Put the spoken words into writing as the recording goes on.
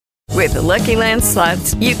With the Lucky Land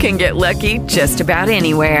Slots, you can get lucky just about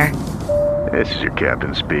anywhere. This is your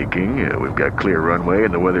captain speaking. We've got clear runway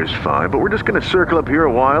and the weather's fine, but we're just going to circle up here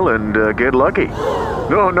a while and get lucky.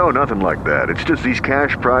 No, nothing like that. It's just these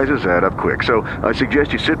cash prizes add up quick. So I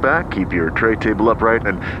suggest you sit back, keep your tray table upright,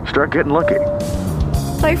 and start getting lucky.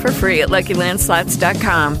 Play for free at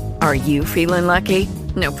LuckyLandSlots.com. Are you feeling lucky?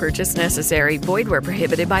 No purchase necessary. Void where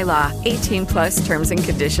prohibited by law. 18 plus terms and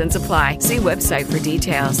conditions apply. See website for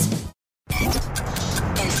details. In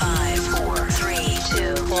 5, 4, 3,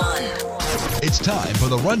 2, 1. It's time for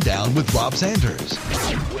the Rundown with Rob Sanders.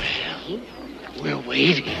 Well, we're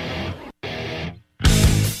waiting.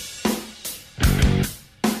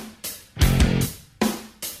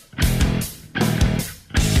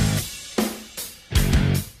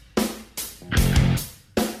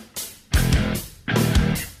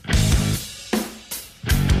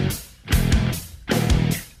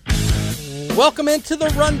 Welcome into the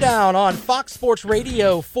Rundown on Fox Sports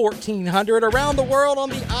Radio 1400 around the world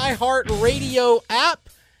on the iHeartRadio app.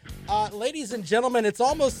 Ladies and gentlemen, it's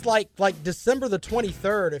almost like December the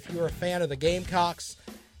 23rd if you're a fan of the Gamecocks,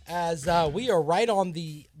 as we are right on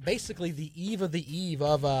basically the eve of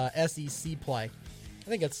SEC play. I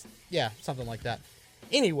think it's, something like that.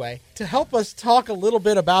 Anyway, to help us talk a little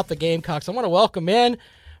bit about the Gamecocks, I want to welcome in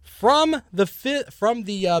from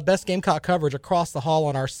the best Gamecock coverage across the hall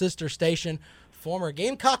on our sister station, former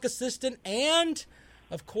Gamecock assistant and,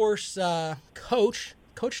 of course,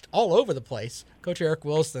 coached all over the place, Coach Eric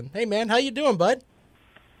Wilson. Hey, man, how you doing, bud?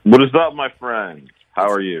 What is up, my friend? How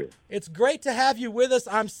are you? It's great to have you with us.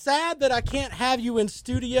 I'm sad that I can't have you in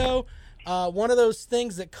studio. One of those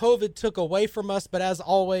things that COVID took away from us, but as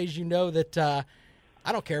always, you know that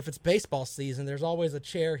I don't care if it's baseball season. There's always a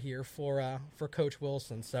chair here for Coach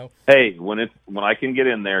Wilson. So hey, when I can get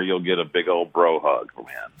in there, you'll get a big old bro hug,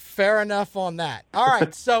 man. Fair enough on that. All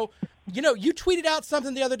right, so you tweeted out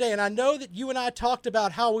something the other day, and I know that you and I talked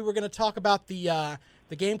about how we were going to talk about the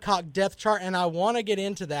Gamecock depth chart, and I want to get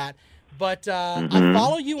into that. But I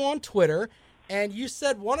follow you on Twitter, and you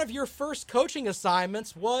said one of your first coaching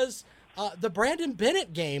assignments was the Brandon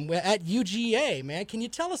Bennett game at UGA, man. Can you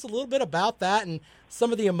tell us a little bit about that and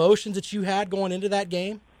some of the emotions that you had going into that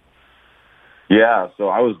game? Yeah, so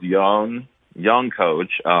I was young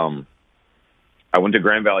coach. I went to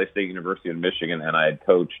Grand Valley State University in Michigan, and I had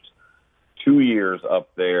coached 2 years up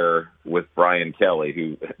there with Brian Kelly,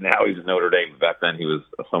 who now he's at Notre Dame. Back then he was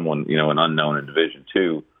someone, an unknown in Division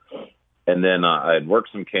II. And then I had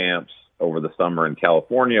worked some camps over the summer in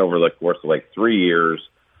California over the course of 3 years.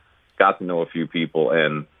 Got to know a few people,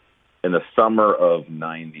 and in the summer of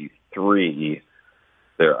 '93,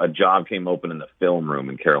 a job came open in the film room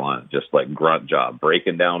in Carolina, just grunt job,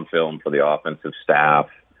 breaking down film for the offensive staff.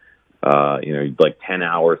 10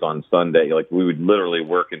 hours on Sunday. We would literally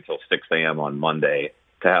work until 6 a.m. on Monday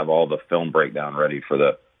to have all the film breakdown ready for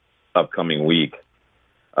the upcoming week.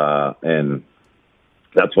 And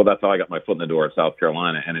that's how I got my foot in the door at South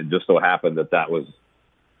Carolina. And it just so happened that was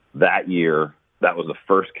that year. That was the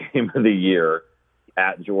first game of the year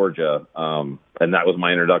at Georgia, and that was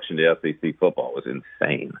my introduction to SEC football. It was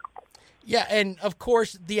insane. Yeah, and, of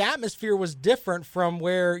course, the atmosphere was different from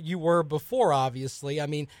where you were before, obviously. I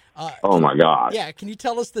mean, oh, my God. Yeah, can you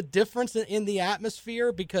tell us the difference in the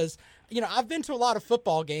atmosphere? Because, I've been to a lot of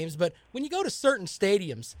football games, but when you go to certain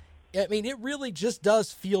stadiums, I mean, it really just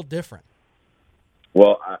does feel different.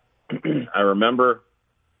 Well, I remember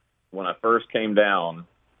when I first came down,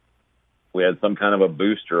 we had some kind of a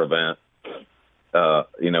booster event,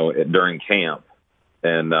 during camp,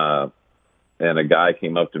 and a guy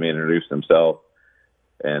came up to me and introduced himself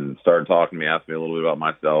and started talking to me, asked me a little bit about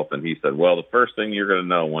myself, and he said, well, the first thing you're going to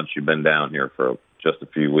know once you've been down here for just a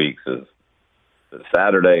few weeks is that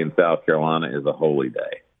Saturday in South Carolina is a holy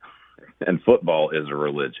day, and football is a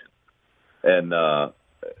religion. And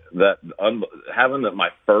having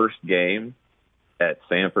my first game at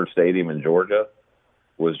Sanford Stadium in Georgia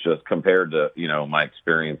was just compared to, my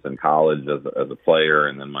experience in college as a player,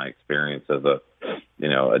 and then my experience as a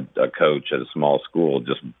coach at a small school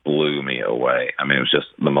just blew me away. I mean, it was just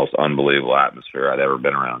the most unbelievable atmosphere I'd ever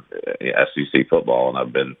been around SEC football, and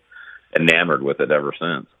I've been enamored with it ever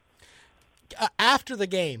since. After the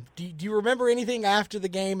game, do you remember anything after the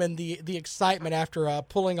game and the excitement after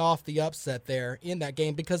pulling off the upset there in that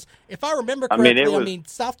game? Because if I remember correctly,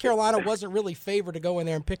 South Carolina wasn't really favored to go in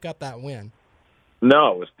there and pick up that win.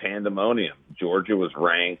 No, it was pandemonium. Georgia was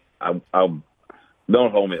ranked. I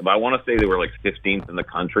don't hold me, but I want to say they were 15th in the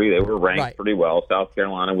country. They were ranked pretty well. South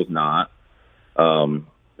Carolina was not.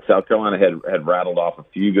 South Carolina had rattled off a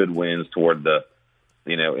few good wins toward the,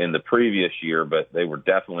 in the previous year, but they were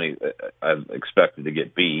definitely expected to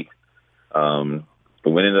get beat.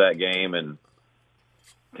 We went into that game, and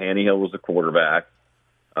Tannehill was the quarterback.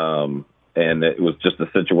 And it was just a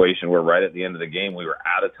situation where right at the end of the game, we were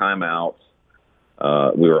out of timeouts.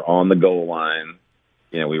 We were on the goal line.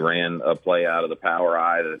 We ran a play out of the power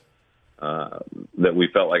eye that we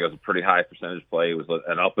felt like it was a pretty high percentage play. It was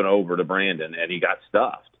an up and over to Brandon, and he got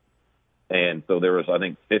stuffed. And so there was, I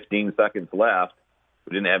think, 15 seconds left.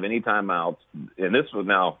 We didn't have any timeouts. And this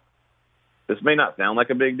may not sound like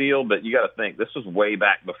a big deal, but you got to think, this was way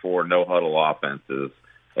back before no-huddle offenses,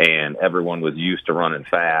 and everyone was used to running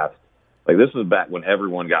fast. Like, this was back when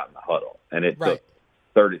everyone got in the huddle, and it took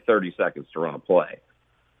 30 seconds to run a play.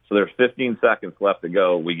 So there's 15 seconds left to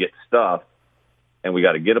go. We get stuffed, and we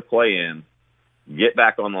got to get a play in, get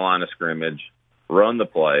back on the line of scrimmage, run the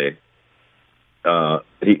play.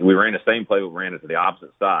 We ran the same play, but we ran it to the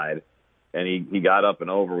opposite side, and he got up and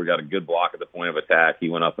over. We got a good block at the point of attack. He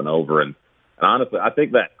went up and over, and honestly, I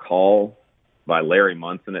think that call by Larry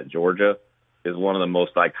Munson at Georgia is one of the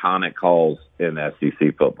most iconic calls in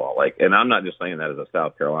SEC football. And I'm not just saying that as a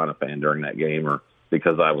South Carolina fan during that game or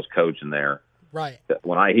because I was coaching there. Right.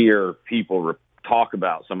 When I hear people talk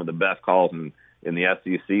about some of the best calls in the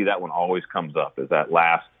SEC, that one always comes up as that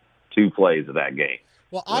last two plays of that game.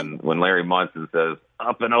 Well, when Larry Munson says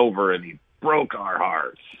up and over and he broke our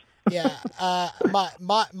hearts. Yeah.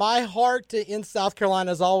 My heart in South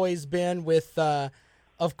Carolina has always been with,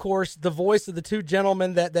 of course, the voice of the two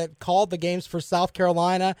gentlemen that called the games for South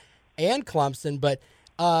Carolina and Clemson. But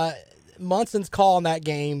Munson's call in that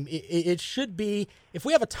game, it should be, if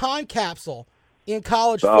we have a time capsule in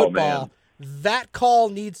college football, that call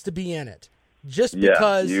needs to be in it. Just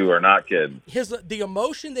because you are not kidding. The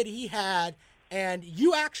emotion that he had, and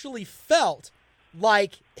you actually felt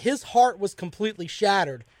like his heart was completely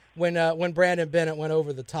shattered when Brandon Bennett went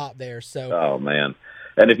over the top there. So, oh man.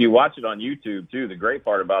 And if you watch it on YouTube, too, the great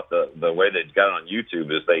part about the way they got it on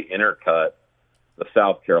YouTube is they intercut the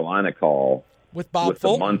South Carolina call with Bob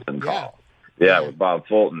Fulton. The Munson call. Yeah, with Bob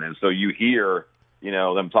Fulton. And so you hear,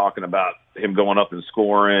 them talking about him going up and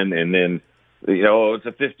scoring, and then, it's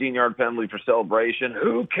a 15-yard penalty for celebration.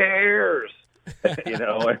 Who cares? And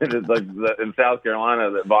it's like in South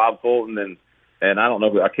Carolina that Bob Fulton and I don't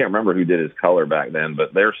know, I can't remember who did his color back then,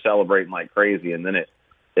 but they're celebrating like crazy, and then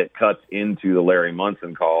it cuts into the Larry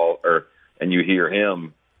Munson call, and you hear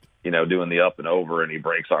him, doing the up and over, and he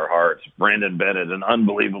breaks our hearts. Brandon Bennett, an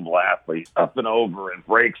unbelievable athlete, up and over and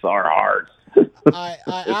breaks our hearts. I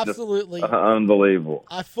absolutely unbelievable.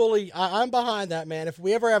 I'm behind that, man. If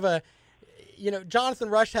we ever have Jonathan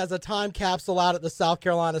Rush has a time capsule out at the South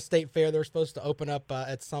Carolina State Fair. They're supposed to open up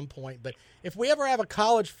at some point, but if we ever have a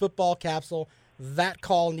college football capsule, that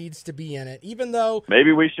call needs to be in it. Even though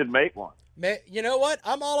maybe we should make one. You know what?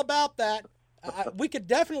 I'm all about that. We could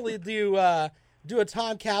definitely do a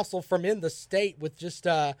time capsule from in the state with just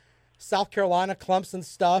South Carolina, Clemson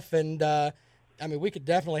stuff, and we could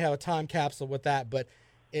definitely have a time capsule with that. But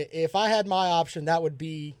if I had my option, that would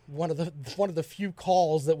be one of the few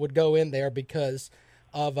calls that would go in there because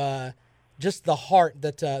of just the heart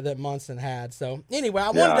that Munson had. So anyway, I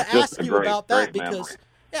wanted to ask you about that because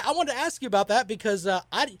I wanted to ask you about that because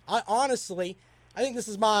I honestly. I think this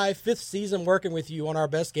is my 5th season working with you on our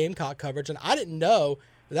best Gamecock coverage, and I didn't know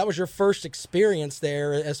that was your first experience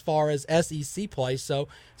there as far as SEC play. So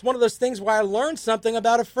it's one of those things where I learned something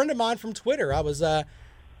about a friend of mine from Twitter. I was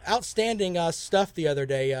outstanding stuff the other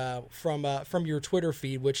day from your Twitter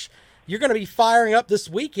feed, which you're going to be firing up this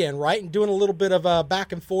weekend, right, and doing a little bit of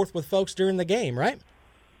back and forth with folks during the game, right?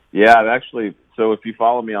 Yeah, I've actually. So if you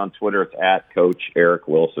follow me on Twitter, it's at Coach Eric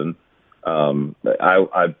Wilson.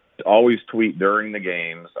 I always tweet during the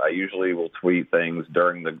games. I usually will tweet things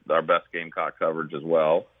during our best Gamecock coverage as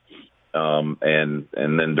well. And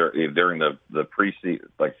then during the pre-season,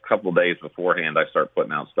 like a couple of days beforehand, I start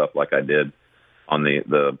putting out stuff like I did on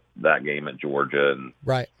that game at Georgia. And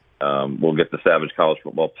right. We'll get the Savage College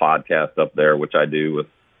Football podcast up there, which I do with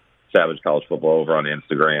Savage College Football over on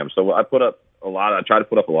Instagram. So I try to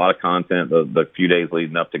put up a lot of content the few days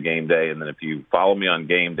leading up to game day. And then if you follow me on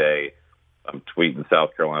game day, I'm tweeting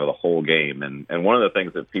South Carolina the whole game. And one of the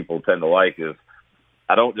things that people tend to like is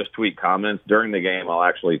I don't just tweet comments. During the game, I'll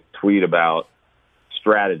actually tweet about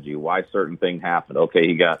strategy, why certain things happened. Okay,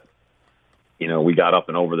 we got up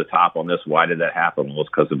and over the top on this. Why did that happen? Well, it's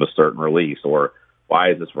because of a certain release. Or why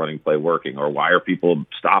is this running play working? Or why are people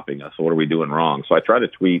stopping us? What are we doing wrong? So I try to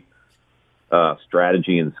tweet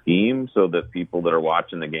strategy and scheme so that people that are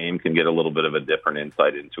watching the game can get a little bit of a different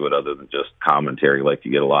insight into it other than just commentary like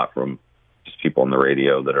you get a lot from just people on the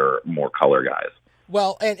radio that are more color guys.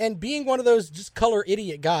 Well, and being one of those just color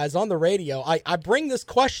idiot guys on the radio, I bring this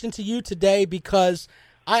question to you today because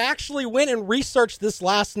I actually went and researched this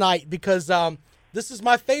last night because this is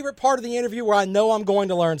my favorite part of the interview where I know I'm going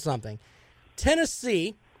to learn something.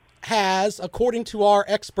 Tennessee has, according to our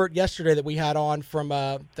expert yesterday that we had on from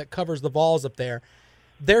that covers the Vols up there,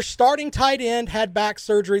 their starting tight end had back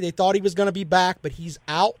surgery. They thought he was going to be back, but he's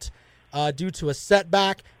out due to a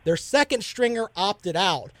setback. Their second stringer opted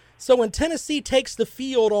out. So when Tennessee takes the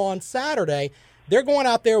field on Saturday, they're going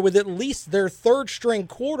out there with at least their third string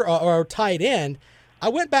quarter or tight end. I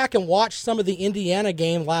went back and watched some of the Indiana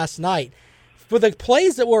game last night. For the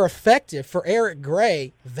plays that were effective for Eric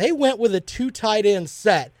Gray, they went with a 2 tight end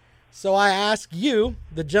set. So I ask you,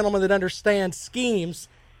 the gentleman that understands schemes,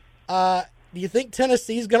 do you think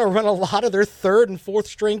Tennessee's going to run a lot of their third and fourth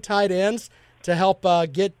string tight ends to help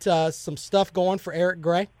get some stuff going for Eric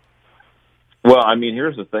Gray? Well, I mean,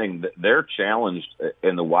 here's the thing. They're challenged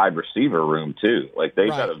in the wide receiver room, too. Like, they've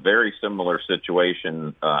got a very similar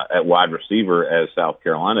situation at wide receiver as South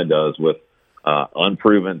Carolina does with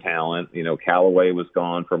unproven talent. You know, Callaway was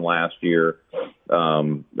gone from last year,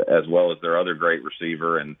 as well as their other great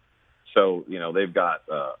receiver. And so, you know, they've got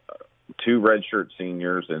 2 redshirt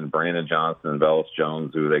seniors in Brandon Johnson and Velus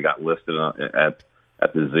Jones, who they got listed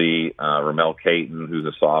at the Z, Ramel Caton, who's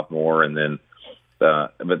a sophomore, and then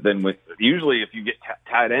but then usually if you get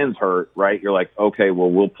tight ends hurt, right, you're like, okay,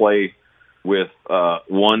 well, we'll play with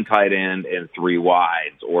 1 tight end and 3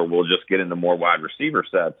 wides, or we'll just get into more wide receiver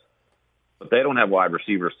sets. But they don't have wide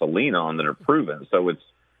receivers to lean on that are proven. So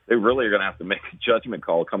they really are going to have to make a judgment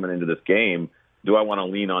call coming into this game. Do I want to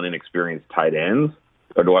lean on inexperienced tight ends,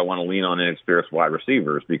 or do I want to lean on inexperienced wide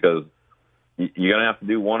receivers? Because you're going to have to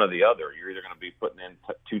do one or the other. You're either going to be putting in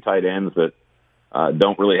 2 tight ends that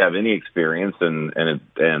don't really have any experience,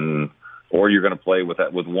 or you're going to play with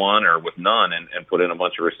one or with none and put in a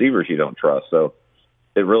bunch of receivers you don't trust. So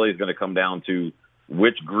it really is going to come down to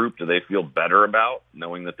which group do they feel better about,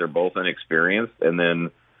 knowing that they're both inexperienced, and then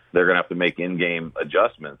they're going to have to make in-game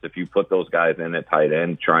adjustments. If you put those guys in at tight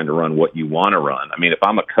end trying to run what you want to run, I mean, if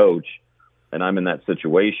I'm a coach and I'm in that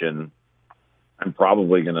situation, I'm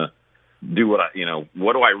probably going to do what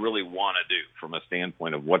do I really want to do from a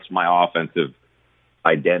standpoint of what's my offensive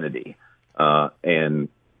identity. And,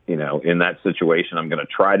 you know, in that situation, I'm going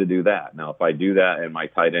to try to do that. Now, if I do that and my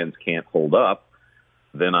tight ends can't hold up,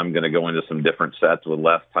 then I'm going to go into some different sets with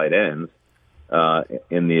less tight ends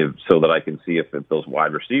so that I can see if those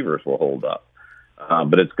wide receivers will hold up.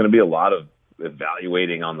 But it's going to be a lot of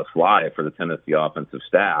evaluating on the fly for the Tennessee offensive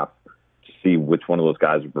staff to see which one of those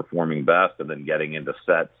guys are performing best, and then getting into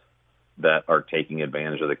sets that are taking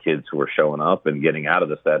advantage of the kids who are showing up and getting out of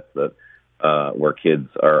the sets that where kids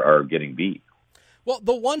are getting beat. Well,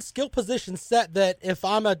 the one skill position set that if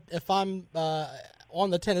I'm on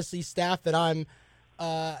the Tennessee staff that I'm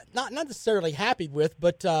not necessarily happy with,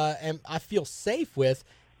 but and I feel safe with,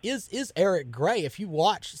 is Eric Gray. If you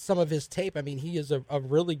watch some of his tape, I mean, he is a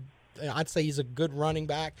really, I'd say he's a good running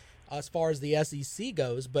back as far as the SEC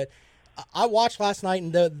goes. But I watched last night,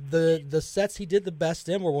 and the sets he did the best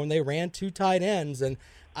in were when they ran 2 tight ends, and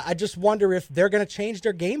I just wonder if they're going to change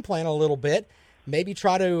their game plan a little bit, maybe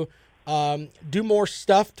try to do more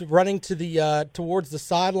stuff running to the towards the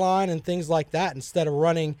sideline and things like that instead of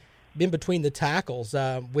running in between the tackles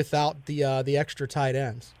without the extra tight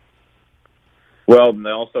ends. Well, they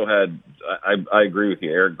also had, I agree with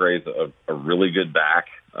you, Eric Gray's a really good back.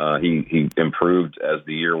 He improved as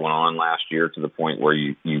the year went on last year to the point where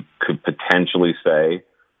you could potentially say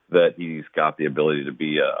that he's got the ability to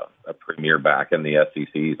be a premier back in the SEC.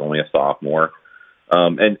 He's only a sophomore.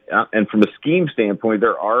 And from a scheme standpoint,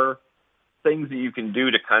 there are things that you can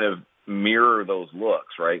do to kind of mirror those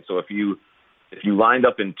looks, right? So if you lined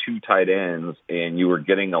up in 2 tight ends and you were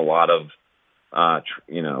getting a lot of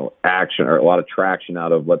action or a lot of traction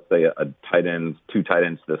out of, let's say, 2 tight ends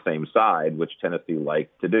to the same side, which Tennessee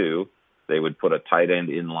liked to do, they would put a tight end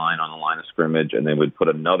in line on the line of scrimmage, and they would put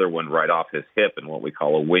another one right off his hip in what we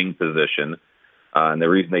call a wing position. And the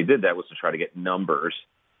reason they did that was to try to get numbers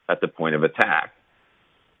at the point of attack.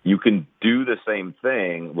 You can do the same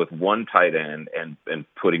thing with 1 tight end and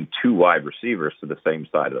putting 2 wide receivers to the same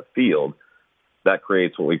side of the field. That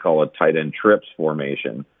creates what we call a tight end trips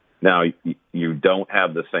formation. Now, you don't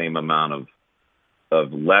have the same amount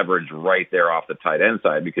of leverage right there off the tight end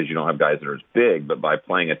side because you don't have guys that are as big, but by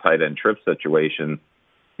playing a tight end trip situation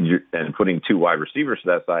and putting 2 wide receivers to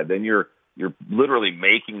that side, then you're literally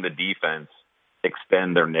making the defense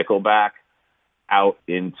extend their nickel back out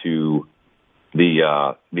into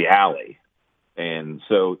the alley. And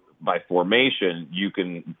so by formation, you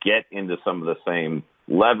can get into some of the same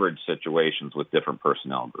leverage situations with different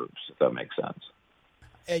personnel groups, if that makes sense.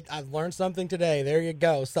 I've learned something today. There you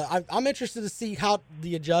go. So I'm interested to see how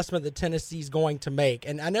the adjustment that Tennessee's going to make.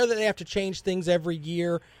 And I know that they have to change things every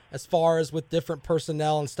year as far as with different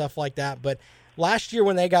personnel and stuff like that. But last year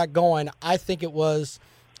when they got going, I think it was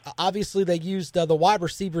obviously they used the wide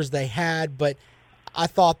receivers they had, but I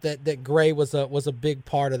thought that Gray was a big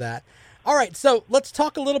part of that. All right, so let's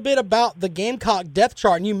talk a little bit about the Gamecock depth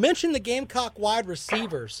chart. And you mentioned the Gamecock wide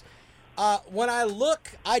receivers. When I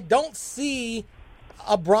look, I don't see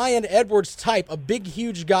a Brian Edwards type, a big,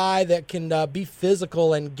 huge guy that can be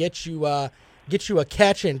physical and get you a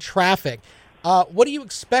catch in traffic. What do you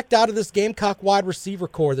expect out of this Gamecock wide receiver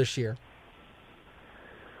core this year?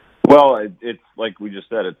 Well, it's like we just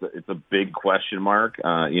said, it's a big question mark.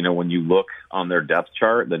 When you look on their depth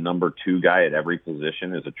chart, the number 2 guy at every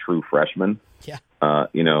position is a true freshman. Yeah.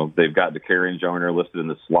 They've got Dakarian Joyner listed in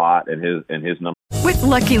the slot, and his number. With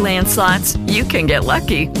Lucky Land Slots, you can get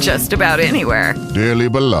lucky just about anywhere. Dearly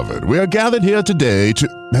beloved, we are gathered here today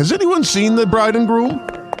to... Has anyone seen the bride and groom?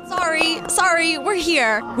 Sorry, we're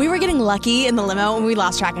here. We were getting lucky in the limo and we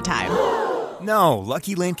lost track of time. No,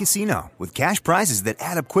 Lucky Land Casino, with cash prizes that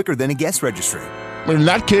add up quicker than a guest registry. In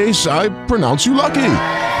that case, I pronounce you lucky.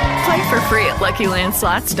 Play for free at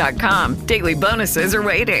LuckyLandSlots.com. Daily bonuses are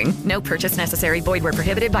waiting. No purchase necessary. Void where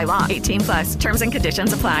prohibited by law. 18+. Terms and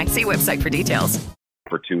conditions apply. See website for details.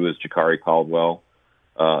 Number 2 is Jakari Caldwell.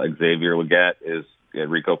 Xavier Legette is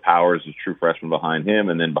Rico Powers, is a true freshman behind him,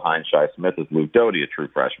 and then behind Shi Smith is Luke Doty, a true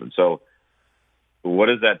freshman. So what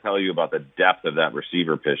does that tell you about the depth of that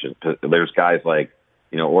receiver position? There's guys like,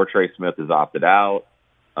 Ortre Smith has opted out.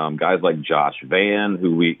 Guys like Josh Van,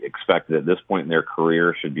 who we expected at this point in their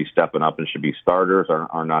career should be stepping up and should be starters,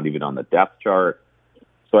 are not even on the depth chart.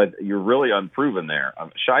 So you're really unproven there.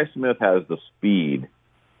 Shi Smith has the speed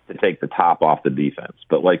to take the top off the defense.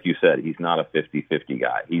 But like you said, he's not a 50-50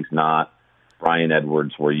 guy. He's not Brian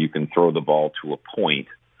Edwards where you can throw the ball to a point,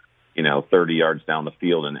 30 yards down the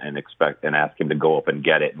field and expect and ask him to go up and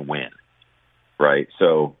get it and win. Right.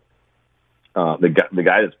 So the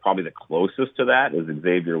guy that's probably the closest to that is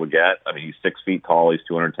Xavier Legette. I mean, he's 6 feet tall. He's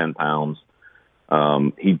 210 pounds.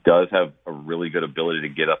 He does have a really good ability to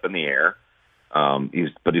get up in the air.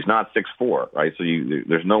 But he's not 6'4", right? So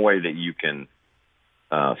there's no way that you can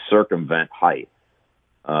circumvent height.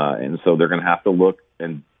 And so they're going to have to look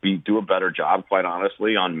and do a better job, quite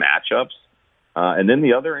honestly, on matchups. And then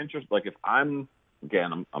the other interest, like if I'm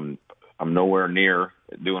nowhere near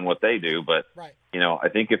doing what they do, but right. I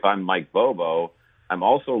think if I'm Mike Bobo, I'm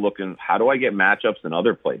also looking, how do I get matchups in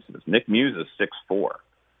other places? Nick Muse is 6'4",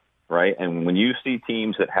 right? And when you see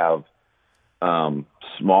teams that have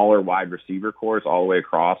smaller wide receiver cores all the way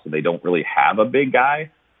across and they don't really have a big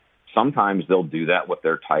guy, sometimes they'll do that with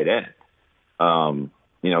their tight end.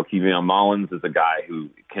 Kevion Mullins is a guy who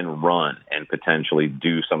can run and potentially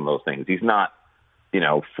do some of those things. He's not,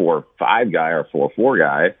 4'5" guy or 4'4"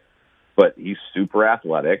 guy, but he's super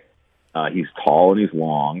athletic. He's tall and he's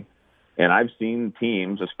long. And I've seen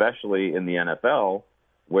teams, especially in the NFL,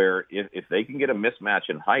 where if they can get a mismatch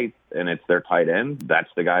in height and it's their tight end, that's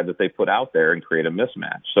the guy that they put out there and create a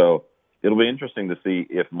mismatch. So it'll be interesting to see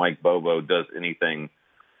if Mike Bobo does anything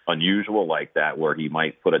unusual like that, where he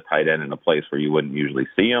might put a tight end in a place where you wouldn't usually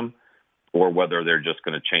see him, or whether they're just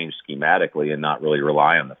going to change schematically and not really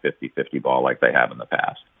rely on the 50-50 ball like they have in the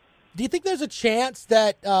past. Do you think there's a chance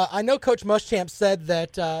that I know Coach Muschamp said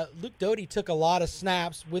that Luke Doty took a lot of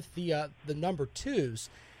snaps with the number 2s.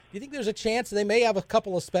 Do you think there's a chance they may have a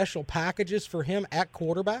couple of special packages for him at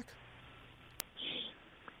quarterback?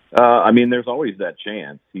 There's always that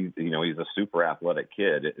chance. He's a super athletic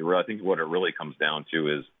kid. I think what it really comes down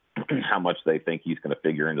to is how much they think he's going to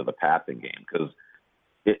figure into the passing game, because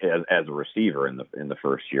as a receiver in the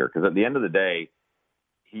first year. Because at the end of the day,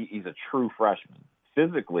 he's a true freshman.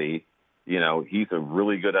 Physically, he's a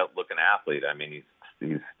really good looking athlete. I mean,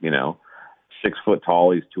 he's 6 foot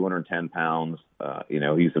tall. He's 210 pounds.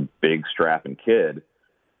 He's a big strapping kid,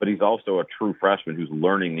 but he's also a true freshman who's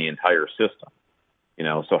learning the entire system.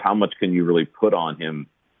 So how much can you really put on him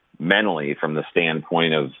mentally from the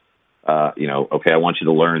standpoint of, okay, I want you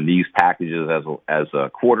to learn these packages as a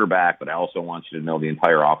quarterback, but I also want you to know the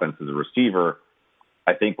entire offense as a receiver.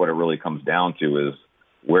 I think what it really comes down to is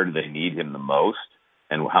where do they need him the most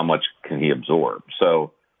and how much can he absorb?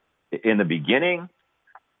 So in the beginning,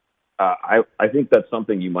 I think that's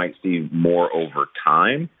something you might see more over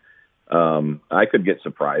time. I could get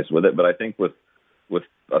surprised with it, but I think with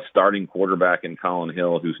a starting quarterback in Colin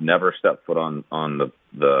Hill who's never stepped foot on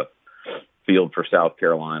the field for South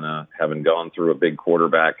Carolina, having gone through a big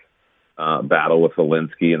quarterback battle with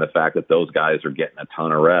Walensky, and the fact that those guys are getting a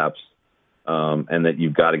ton of reps, and that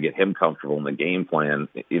you've got to get him comfortable in the game plan.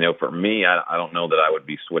 You know, for me, I don't know that I would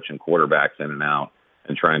be switching quarterbacks in and out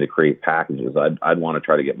and trying to create packages. I'd want to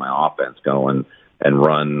try to get my offense going and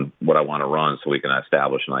run what I want to run so we can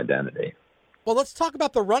establish an identity. Well, let's talk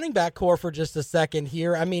about the running back core for just a second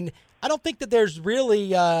here. I mean, I don't think that there's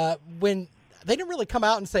really when they didn't really come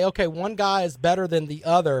out and say, okay, one guy is better than the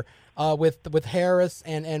other with Harris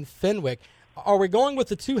and Fenwick. Are we going with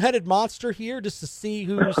the two-headed monster here just to see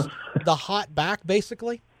who's the hot back,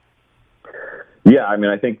 basically? Yeah, I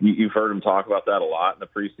mean, I think you've heard him talk about that a lot in the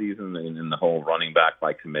preseason and in the whole running back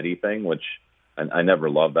by committee thing, which I never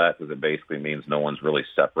love that because it basically means no one's really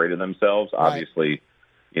separated themselves. Right. Obviously,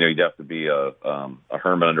 you know, you'd have to be a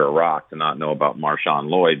hermit under a rock to not know about Marshawn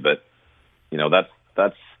Lloyd, but, you know,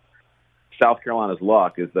 that's South Carolina's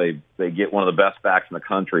luck is they get one of the best backs in the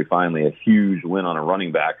country, finally, a huge win on a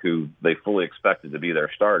running back who they fully expected to be their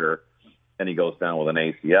starter, and he goes down with an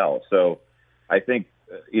ACL. So I think,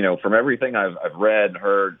 you know, from everything I've read and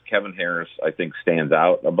heard, Kevin Harris, I think, stands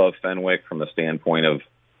out above Fenwick from the standpoint of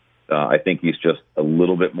I think he's just a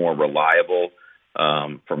little bit more reliable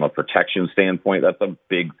from a protection standpoint. That's a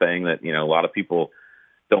big thing that, you know, a lot of people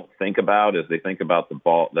don't think about as they think about the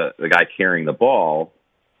ball, the guy carrying the ball,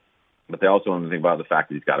 but they also don't think about the fact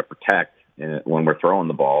that he's got to protect when we're throwing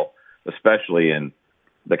the ball, especially in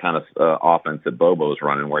the kind of offense that Bobo's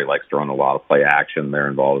running where he likes throwing a lot of play action. They're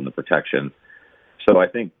involved in the protection. So I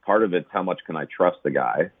think part of it's how much can I trust the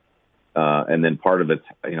guy? And then part of it's,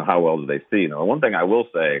 you know, how well do they see? You know, one thing I will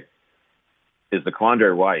say is the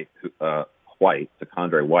Condre White,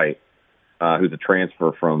 who's a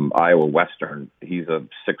transfer from Iowa Western. He's a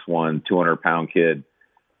 6'1", 200-pound kid.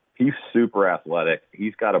 He's super athletic.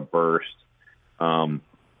 He's got a burst.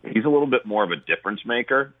 He's a little bit more of a difference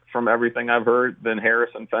maker from everything I've heard than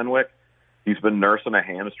Harris and Fenwick. He's been nursing a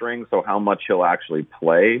hamstring, so how much he'll actually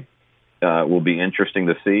play will be interesting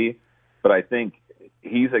to see. But I think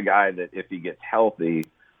he's a guy that if he gets healthy,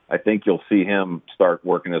 I think you'll see him start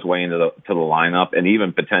working his way into the lineup and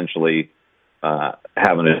even potentially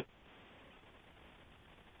having a.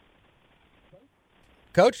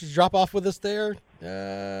 Coach, did you drop off with us there?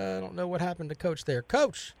 I don't know what happened to Coach there.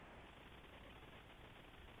 Coach.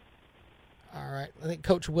 All right. I think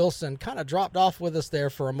Coach Wilson kind of dropped off with us there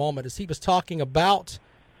for a moment as he was talking about,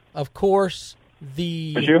 of course,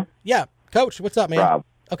 the. Did you? Yeah. Coach, what's up, man? Rob.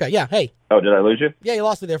 Okay, yeah. Hey. Oh, did I lose you? Yeah, you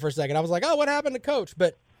lost me there for a second. I was like, oh, what happened to Coach?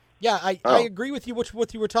 But, yeah, I agree with you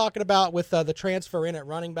what you were talking about with the transfer in at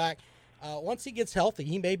running back. Once he gets healthy,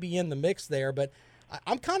 he may be in the mix there. But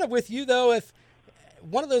I'm kind of with you, though, if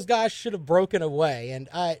one of those guys should have broken away. And,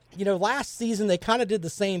 last season they kind of did the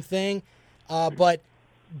same thing. But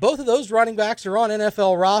both of those running backs are on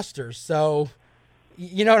NFL rosters. So,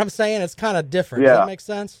 you know what I'm saying? It's kind of different. Yeah. Does that make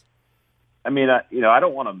sense? I mean, I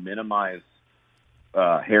don't want to minimize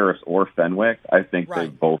Harris or Fenwick. I think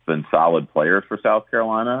they've both been solid players for South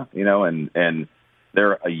Carolina, and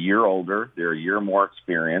they're a year older. They're a year more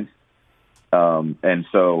experienced. And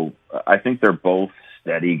so I think they're both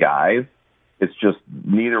steady guys. It's just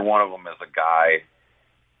neither one of them is a guy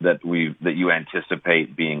that you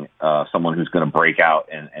anticipate being someone who's going to break out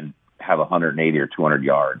and have 180 or 200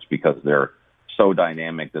 yards because they're so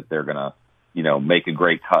dynamic that they're going to, make a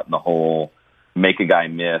great cut in the hole, make a guy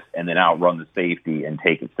miss, and then outrun the safety and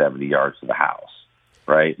take it 70 yards to the house,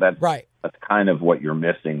 right? That's kind of what you're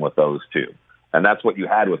missing with those two. And that's what you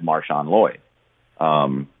had with Marshawn Lloyd.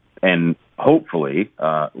 And hopefully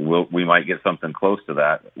we might get something close to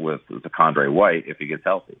that with the Condre White if he gets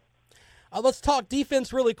healthy. Let's talk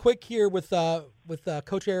defense really quick here with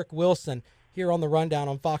Coach Eric Wilson here on the Rundown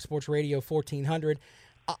on Fox Sports Radio 1400.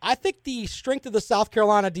 I think the strength of the South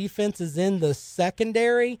Carolina defense is in the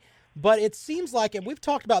secondary, but it seems like, and we've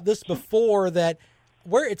talked about this before, that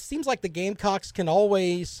where it seems like the Gamecocks can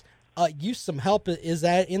always use some help is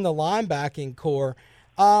that in the linebacking core.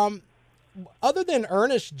 Other than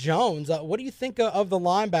Ernest Jones, what do you think of the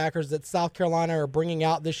linebackers that South Carolina are bringing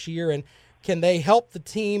out this year, and can they help the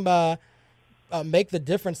team make the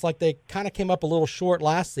difference like they kind of came up a little short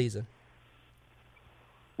last season?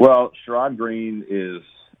 Well, Sherrod Green is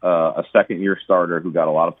a second-year starter who got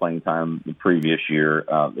a lot of playing time the previous year.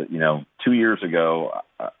 2 years ago,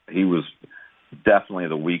 he was definitely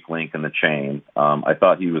the weak link in the chain. I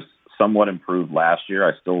thought he was somewhat improved last year.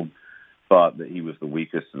 I still thought that he was the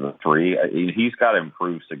weakest of the three. He's got to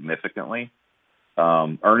improve significantly.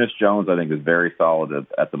 Ernest Jones, I think, is very solid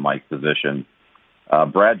at the Mike position.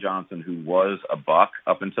 Brad Johnson, who was a Buck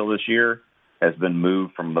up until this year, has been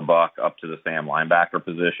moved from the Buck up to the Sam linebacker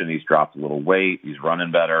position. He's dropped a little weight. He's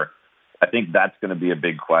running better. I think that's going to be a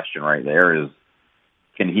big question right there is,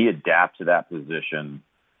 can he adapt to that position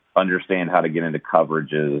understand how to get into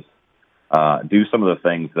coverages, do some of the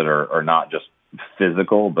things that are not just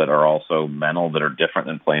physical, but are also mental, that are different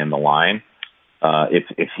than playing the line.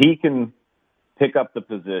 If he can pick up the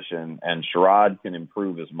position and Sherrod can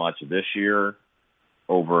improve as much this year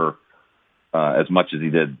over as much as he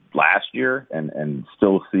did last year and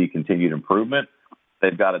still see continued improvement,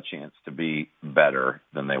 they've got a chance to be better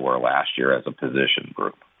than they were last year as a position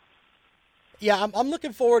group. Yeah, I'm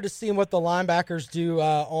looking forward to seeing what the linebackers do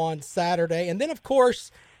on Saturday. And then, of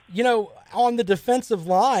course, you know, on the defensive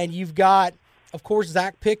line, you've got, of course,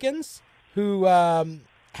 Zach Pickens, who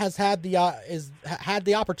has had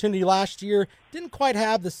the opportunity last year. Didn't quite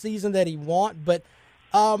have the season that he want, but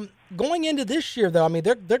going into this year, though, I mean,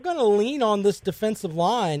 they're going to lean on this defensive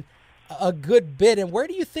line a good bit. And where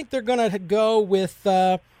do you think they're going to go with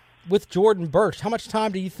Jordan Burch? How much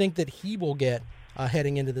time do you think that he will get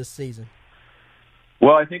heading into this season?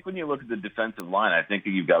 Well, I think when you look at the defensive line, I think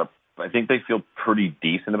they feel pretty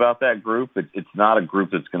decent about that group. It's not a group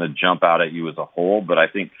that's going to jump out at you as a whole, but I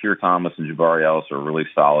think Keir Thomas and Jabari Ellis are really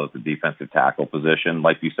solid at the defensive tackle position.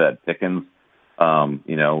 Like you said, Pickens,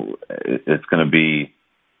 it's going to be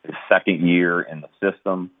his second year in the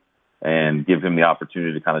system and give him the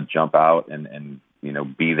opportunity to kind of jump out and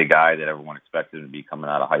be the guy that everyone expected to be coming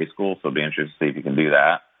out of high school. So it'll be interesting to see if he can do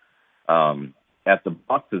that. At the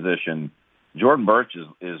buck position, Jordan Burch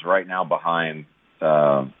is right now behind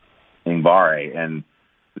Ngbare, and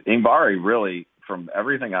Ngbare really, from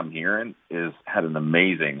everything I'm hearing, had an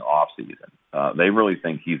amazing offseason. They really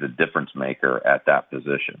think he's a difference maker at that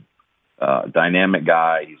position. Dynamic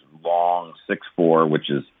guy. He's long, 6'4", which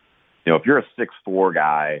is, if you're a 6'4"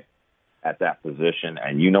 guy at that position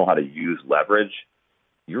and you know how to use leverage,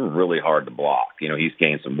 you're really hard to block. He's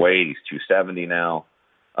gained some weight. He's 270 now.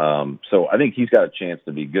 So I think he's got a chance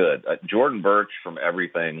to be good. Jordan Burch, from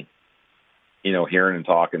everything, hearing and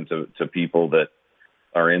talking to people that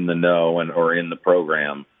are in the know or in the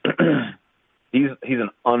program, he's an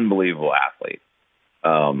unbelievable athlete.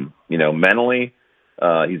 Mentally,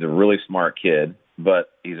 he's a really smart kid,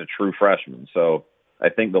 but he's a true freshman. So I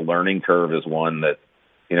think the learning curve is one that,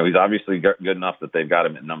 he's obviously good enough that they've got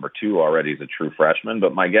him at number 2 already as a true freshman.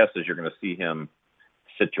 But my guess is you're going to see him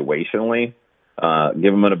situationally,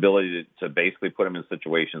 give him an ability to basically put him in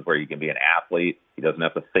situations where he can be an athlete. He doesn't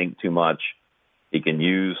have to think too much. He can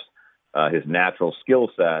use his natural skill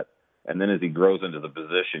set. And then as he grows into the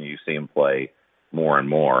position, you see him play more and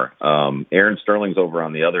more. Aaron Sterling's over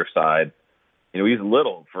on the other side. He's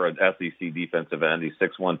little for an SEC defensive end. He's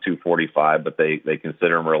 6'1", 245, but they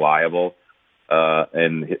consider him reliable.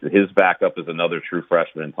 And his backup is another true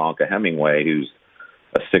freshman in Tonka Hemingway, who's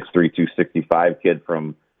a 6'3", 265 kid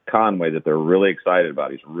from Conway that they're really excited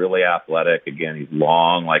about. He's really athletic. Again, he's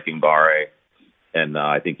long like Ngbare, and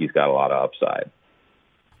I think he's got a lot of upside.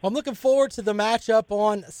 Well, I'm looking forward to the matchup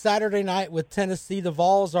on Saturday night with Tennessee. The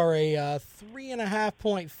Vols are a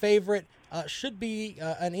 3.5-point favorite. Should be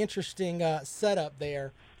an interesting setup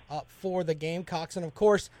there for the Gamecocks. And, of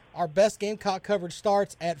course, our best Gamecock coverage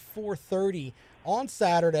starts at 4:30 on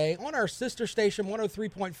Saturday on our sister station,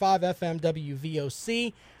 103.5 FM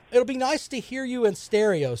WVOC. It'll be nice to hear you in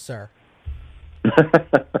stereo, sir.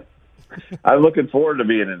 I'm looking forward to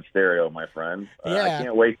being in stereo, my friend. Yeah. I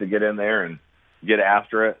can't wait to get in there and get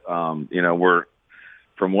after it. We're,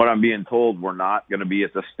 from what I'm being told, we're not going to be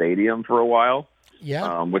at the stadium for a while.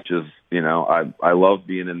 Yeah. Which is, I love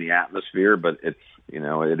being in the atmosphere, but it's,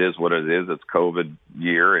 it is what it is. It's COVID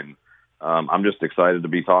year, and I'm just excited to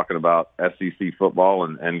be talking about SEC football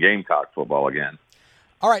and Gamecock football again.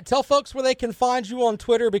 All right, tell folks where they can find you on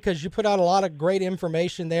Twitter, because you put out a lot of great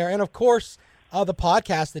information there. And, of course, the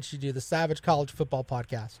podcast that you do, the Savage College Football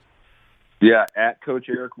Podcast. Yeah, at Coach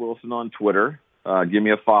Eric Wilson on Twitter. Give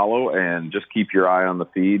me a follow and just keep your eye on the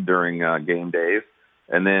feed during game days.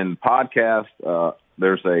 And then podcast,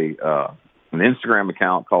 there's an Instagram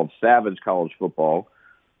account called Savage College Football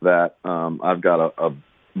that I've got a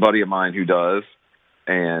buddy of mine who does.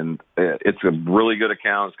 And it's a really good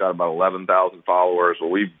account. It's got about 11,000 followers. Well,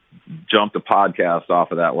 we jumped a podcast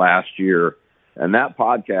off of that last year. And that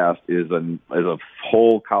podcast is a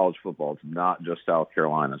whole college football. It's not just South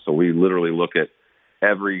Carolina. So we literally look at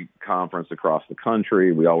every conference across the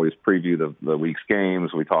country. We always preview the week's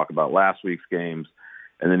games. We talk about last week's games,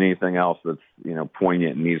 and then anything else that's,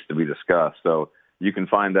 poignant and needs to be discussed. So you can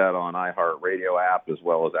find that on iHeartRadio app as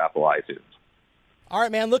well as Apple iTunes. All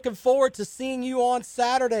right, man. Looking forward to seeing you on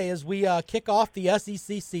Saturday as we kick off the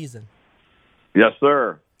SEC season. Yes,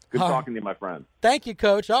 sir. Good talking to you, my friend. Thank you,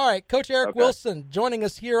 Coach. All right, Coach Eric Wilson joining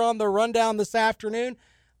us here on the Rundown this afternoon.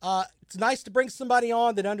 It's nice to bring somebody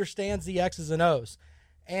on that understands the X's and O's.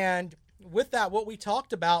 And, with that, what we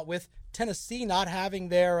talked about with Tennessee not having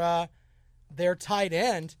their tight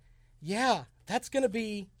end, yeah, that's going to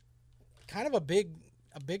be kind of a big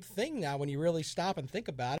thing now when you really stop and think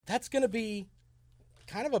about it. That's going to be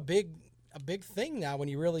kind of a big thing now when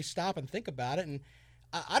you really stop and think about it. And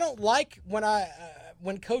I don't like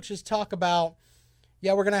when coaches talk about,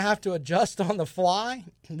 yeah, we're going to have to adjust on the fly.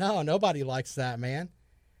 No, nobody likes that, man.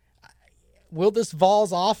 Will this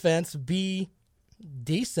Vols offense be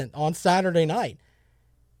decent on Saturday night?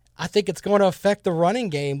 I think it's going to affect the running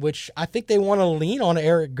game, which I think they want to lean on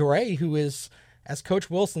Eric Gray, who is, as Coach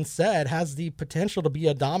Wilson said, has the potential to be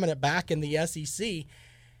a dominant back in the SEC.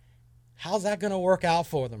 How's that going to work out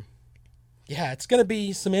for them? Yeah, it's going to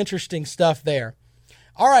be some interesting stuff there.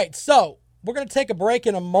 All right, so we're going to take a break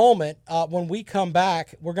in a moment. When we come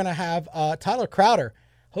back, we're going to have Tyler Crowder,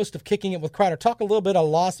 host of Kicking It with Crowder, talk a little bit of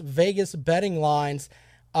Las Vegas betting lines.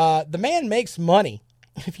 The man makes money.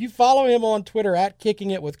 If you follow him on Twitter at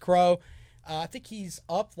Kicking It with Crow, I think he's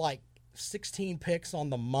up like 16 picks on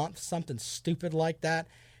the month, something stupid like that.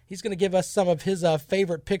 He's going to give us some of his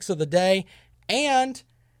favorite picks of the day and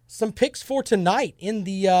some picks for tonight in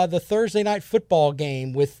the Thursday night football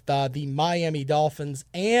game with the Miami Dolphins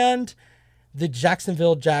and the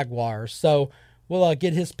Jacksonville Jaguars. So we'll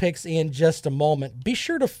get his picks in just a moment. Be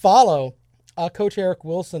sure to follow Coach Eric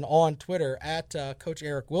Wilson on Twitter at Coach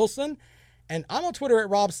Eric Wilson. And I'm on Twitter at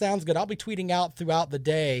Rob Sounds Good. I'll be tweeting out throughout the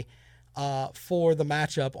day for the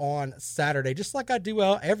matchup on Saturday, just like I do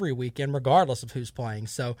every weekend, regardless of who's playing.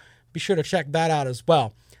 So be sure to check that out as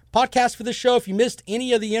well. Podcast for this show, if you missed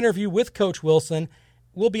any of the interview with Coach Wilson,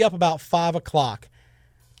 will be up about 5 o'clock.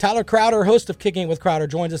 Tyler Crowder, host of Kicking It with Crowder,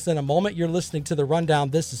 joins us in a moment. You're listening to The Rundown.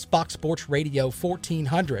 This is Fox Sports Radio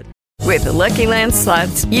 1400. With the Lucky Land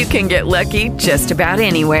Slots, you can get lucky just about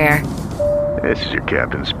anywhere. This is your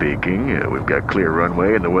captain speaking. We've got clear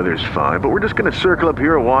runway and the weather's fine, but we're just going to circle up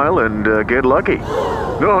here a while and get lucky.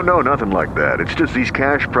 No, nothing like that. It's just these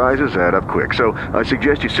cash prizes add up quick. So I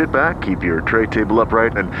suggest you sit back, keep your tray table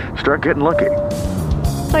upright, and start getting lucky.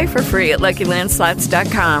 Play for free at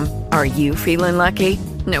LuckyLandSlots.com. Are you feeling lucky?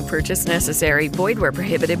 No purchase necessary. Void where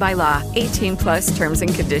prohibited by law. 18 plus terms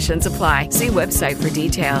and conditions apply. See website for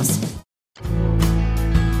details.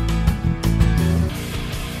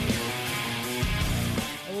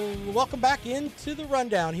 Welcome back into the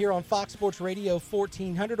Rundown here on Fox Sports Radio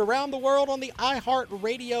 1400, around the world on the iHeart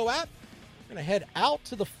Radio app. We're going to head out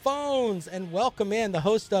to the phones and welcome in the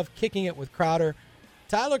host of Kicking It with Crowder,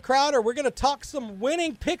 Tyler Crowder. We're going to talk some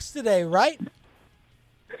winning picks today, right?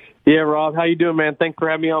 Yeah, Rob, how you doing, man? Thanks for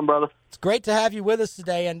having me on, brother. It's great to have you with us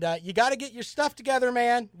today, and you got to get your stuff together,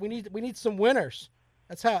 man. We need some winners.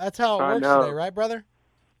 That's how it works today, right, brother?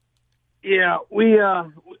 Yeah, we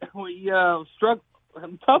struck a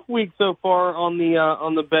tough week so far on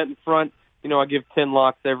the betting front. You know, I give 10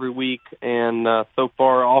 locks every week, and so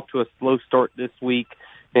far off to a slow start this week,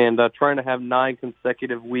 and trying to have 9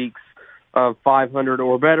 consecutive weeks of 500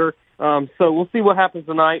 or better. So we'll see what happens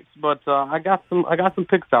tonight, but I got some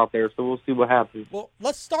picks out there, so we'll see what happens. Well,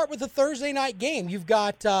 let's start with the Thursday night game. You've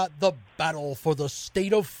got the battle for the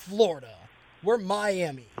state of Florida, where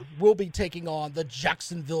Miami will be taking on the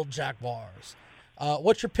Jacksonville Jaguars.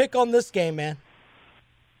 What's your pick on this game, man?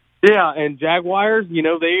 Yeah, and Jaguars, you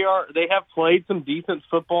know, they have played some decent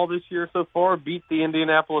football this year so far, beat the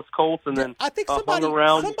Indianapolis Colts, and then I think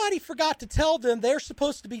somebody forgot to tell them they're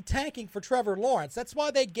supposed to be tanking for Trevor Lawrence. That's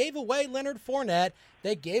why they gave away Leonard Fournette.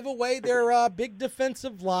 They gave away their big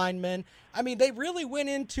defensive lineman. I mean, they really went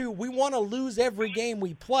into, we want to lose every game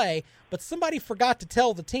we play, but somebody forgot to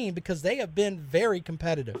tell the team because they have been very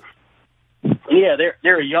competitive. Yeah,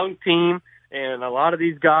 they're a young team, and a lot of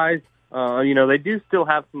these guys, you know, they do still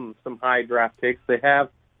have some high draft picks. They have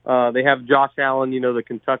Josh Allen, you know, the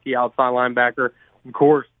Kentucky outside linebacker. Of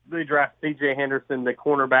course, they draft C.J. Henderson, the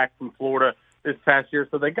cornerback from Florida this past year.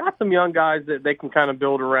 So they got some young guys that they can kind of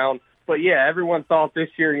build around. But, yeah, everyone thought this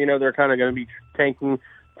year, you know, they're kind of going to be tanking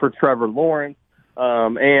for Trevor Lawrence.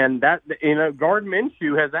 And that, you know, Gardner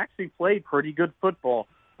Minshew has actually played pretty good football.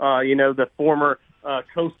 You know, the former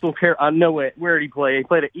Coastal Carolina, where did he play? He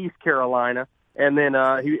played at East Carolina. And then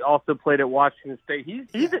he also played at Washington State.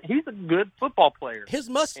 He's a good football player. His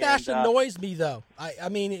mustache annoys me, though. I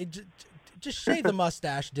mean, just shave the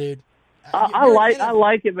mustache, dude. I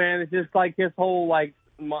like it, man. It's just like his whole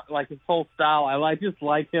his whole style. I just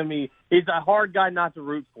like him. He's a hard guy not to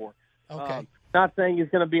root for. Okay. Not saying he's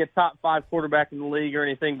going to be a top 5 quarterback in the league or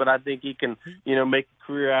anything, but I think he can, you know, make a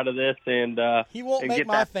career out of this. And he won't make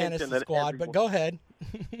my fantasy squad, but go ahead.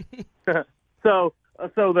 So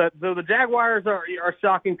the Jaguars are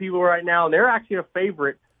shocking people right now, and they're actually a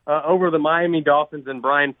favorite over the Miami Dolphins and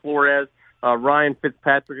Brian Flores. Ryan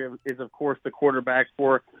Fitzpatrick is, of course, the quarterback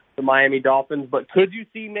for the Miami Dolphins. But could you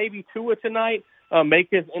see maybe Tua tonight make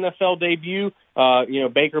his NFL debut?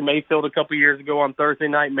 Baker Mayfield a couple years ago on Thursday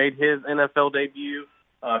night made his NFL debut.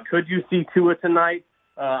 Could you see Tua tonight?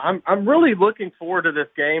 I'm really looking forward to this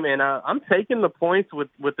game, and I'm taking the points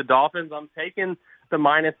with the Dolphins. I'm taking the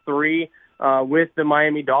 -3 with the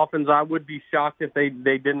Miami Dolphins. I would be shocked if they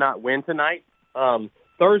did not win tonight.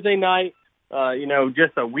 Thursday night,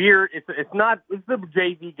 just a weird. It's the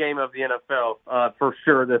JV game of the NFL for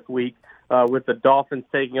sure this week with the Dolphins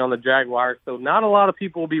taking on the Jaguars. So not a lot of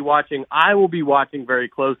people will be watching. I will be watching very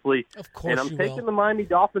closely. Of course, and I'm taking the Miami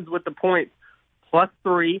Dolphins with the points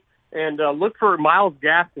 +3. And look for Myles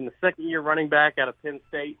Gaskin, the second-year running back out of Penn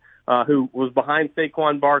State, who was behind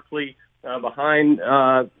Saquon Barkley, behind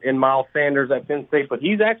Miles Sanders at Penn State. But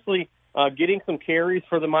he's actually getting some carries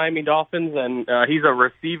for the Miami Dolphins, and he's a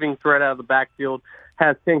receiving threat out of the backfield,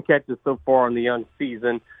 has 10 catches so far in the young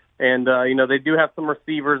season. And, they do have some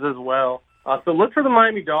receivers as well. So look for the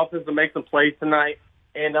Miami Dolphins to make some plays tonight.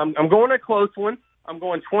 And I'm going a close one. I'm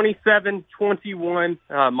going 27-21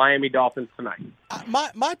 Miami Dolphins tonight.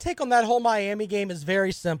 My take on that whole Miami game is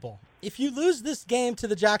very simple. If you lose this game to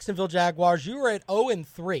the Jacksonville Jaguars, you are at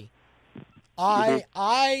 0-3.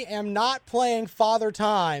 I am not playing Father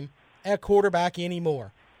Time at quarterback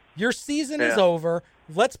anymore. Your season is over.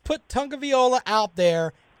 Let's put Tagovailoa out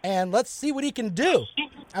there and let's see what he can do.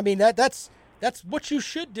 I mean, that's what you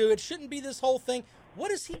should do. It shouldn't be this whole thing.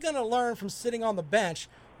 What is he going to learn from sitting on the bench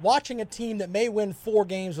watching a team that may win 4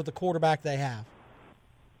 games with the quarterback they have?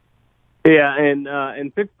 Yeah,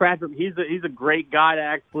 and Fitzpatrick, he's a great guy to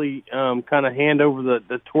actually kind of hand over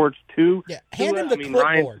the torch to. Yeah, hand him the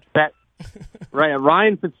clipboard.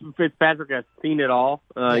 Ryan Fitzpatrick has seen it all.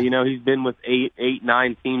 He's been with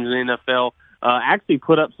 9 teams in the NFL. Actually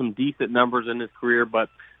put up some decent numbers in his career, but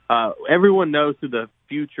everyone knows who the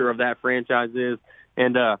future of that franchise is.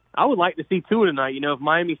 And I would like to see Tua tonight. If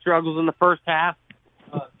Miami struggles in the first half,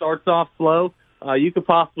 starts off slow, you could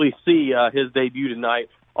possibly see his debut tonight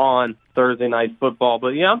on Thursday Night Football.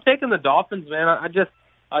 But, I'm taking the Dolphins, man.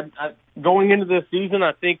 I going into this season,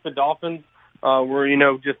 I think the Dolphins were,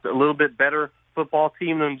 just a little bit better football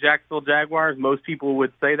team than Jacksonville Jaguars. Most people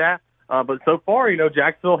would say that. But so far,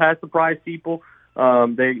 Jacksonville has surprised people.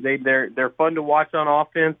 They're fun to watch on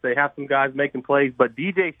offense. They have some guys making plays. But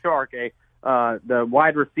DJ Shark, the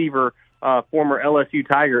wide receiver, former LSU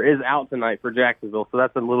Tiger, is out tonight for Jacksonville, so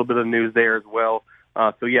that's a little bit of news there as well.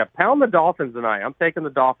 Pound the Dolphins tonight. I'm taking the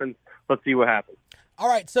Dolphins. Let's see what happens. All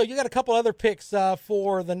right, so you got a couple other picks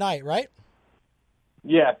for the night, right?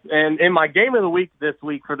 Yes, and in my game of the week this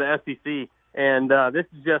week for the SEC, and this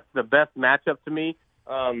is just the best matchup to me.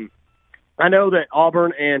 I know that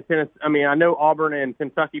Auburn and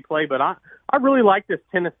Kentucky play, but I really like this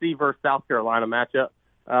Tennessee versus South Carolina matchup.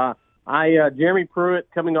 Jeremy Pruitt,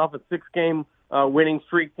 coming off a 6-game winning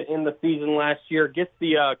streak to end the season last year, gets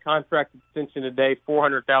the contract extension today,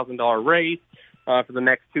 $400,000 raise for the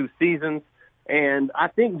next 2 seasons. And I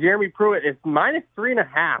think Jeremy Pruitt is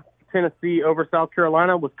 -3.5 Tennessee over South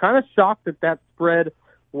Carolina. Was kind of shocked that spread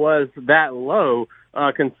was that low,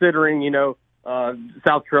 considering,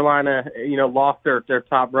 South Carolina, lost their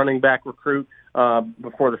top running back recruit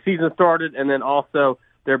before the season started. And then also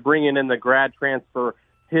they're bringing in the grad transfer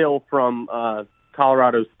Hill from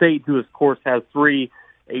Colorado State, who, of course, has 3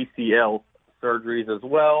 ACL surgeries as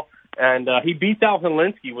well. And he beats out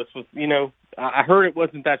Helinski, which was, I heard it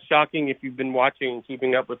wasn't that shocking if you've been watching and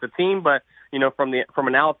keeping up with the team. But, from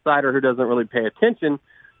an outsider who doesn't really pay attention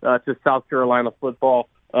to South Carolina football,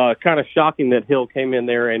 kind of shocking that Hill came in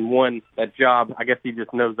there and won that job. I guess he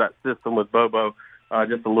just knows that system with Bobo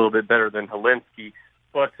just a little bit better than Helinski.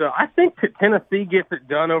 But I think Tennessee gets it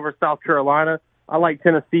done over South Carolina. I like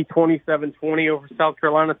Tennessee 27-20 over South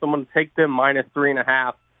Carolina, so I'm going to take them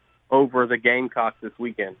 -3.5 over the Gamecocks this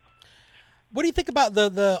weekend. What do you think about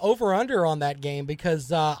the over-under on that game?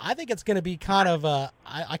 Because I think it's going to be kind of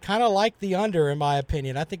I kind of like the under, in my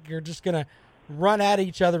opinion. I think you're just going to run at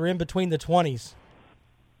each other in between the 20s.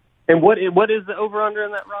 And what is the over-under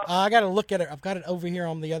in that, Rob? I got to look at it. I've got it over here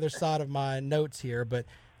on the other side of my notes here, but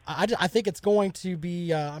I think it's going to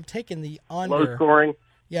be I'm taking the under. Low scoring.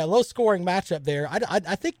 Yeah, low-scoring matchup there.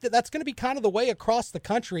 I think that's going to be kind of the way across the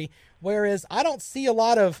country, whereas I don't see a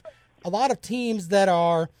lot of teams that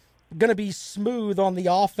are going to be smooth on the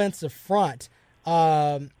offensive front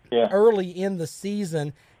early in the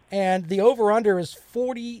season, and the over-under is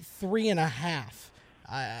 43.5.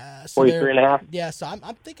 43.5? Yeah, so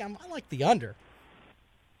I'm thinking I like the under.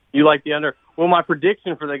 You like the under? Well, my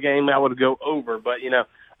prediction for the game, I would go over, but,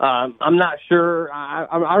 I'm not sure.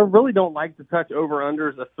 I really don't like to touch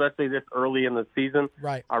over-unders, especially this early in the season.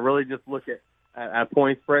 Right. I really just look at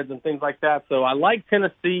point spreads and things like that. So I like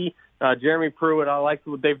Tennessee, Jeremy Pruitt. I like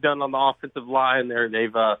what they've done on the offensive line there.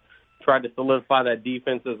 They've tried to solidify that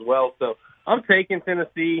defense as well. So I'm taking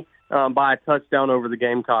Tennessee by a touchdown over the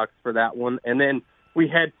Gamecocks for that one. And then we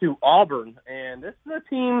head to Auburn, and this is a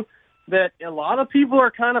team that a lot of people are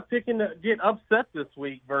kind of picking to get upset this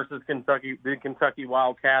week versus the Kentucky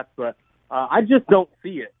Wildcats, but I just don't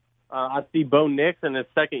see it. I see Bo Nix in his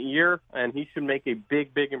second year, and he should make a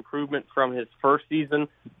big, big improvement from his first season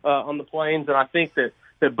on the Plains. And I think that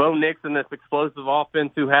Bo Nix in this explosive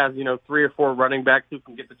offense who has, 3 or 4 running backs who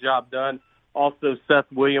can get the job done. Also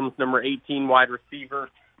Seth Williams, number 18 wide receiver.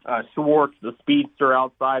 Schwartz, the speedster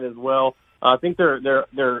outside as well. I think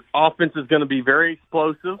their offense is going to be very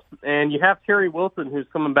explosive. And you have Terry Wilson, who's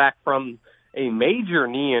coming back from a major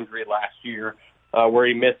knee injury last year, where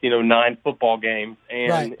he missed, 9 football games.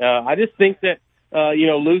 And right. I just think that,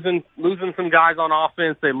 losing some guys on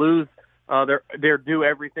offense, they lose their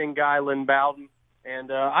do-everything guy, Lynn Bowden.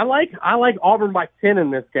 And I like Auburn by 10 in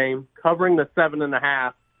this game, covering the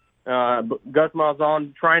 7.5. Gus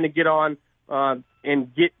Malzahn trying to get on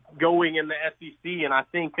and get going in the SEC, and I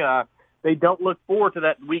think they don't look forward to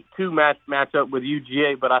that Week 2 matchup with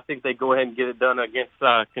UGA, but I think they go ahead and get it done against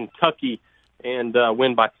Kentucky and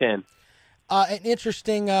win by 10. An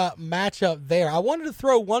interesting matchup there. I wanted to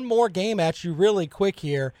throw one more game at you really quick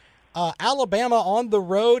here. Alabama on the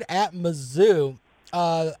road at Mizzou.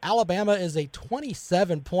 Alabama is a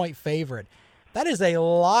 27-point favorite. That is a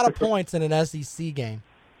lot of points in an SEC game.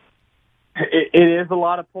 It is a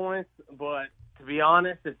lot of points, but to be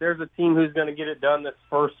honest, if there's a team who's going to get it done this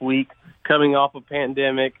first week, coming off a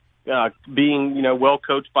pandemic, being well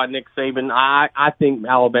coached by Nick Saban, I think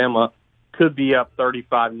Alabama could be up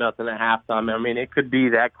 35-0 at halftime. I mean, it could be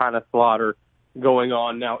that kind of slaughter going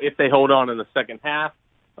on. Now, if they hold on in the second half,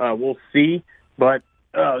 we'll see. But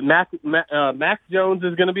Max Jones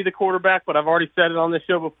is going to be the quarterback, but I've already said it on this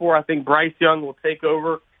show before. I think Bryce Young will take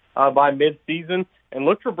over by midseason, and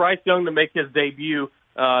look for Bryce Young to make his debut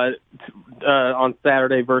on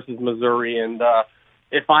Saturday versus Missouri. And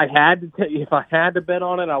if I had to bet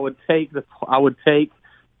on it, I would take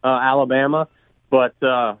Alabama. But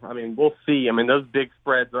I mean, we'll see. I mean, those big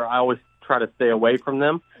spreads I always try to stay away from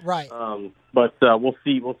them. Right. But we'll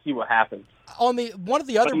see. We'll see what happens. On one of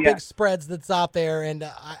the other big spreads that's out there, and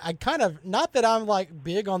I kind of, not that I'm like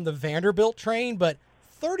big on the Vanderbilt train, but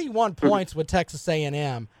 31 points with Texas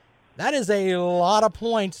A&M. That is a lot of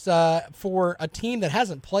points for a team that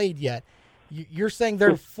hasn't played yet. You're saying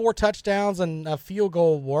they're 4 touchdowns and a field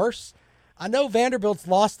goal worse? I know Vanderbilt's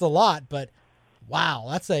lost a lot, but wow,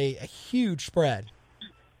 that's a huge spread.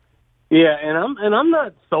 Yeah, and I'm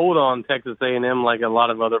not sold on Texas A&M like a lot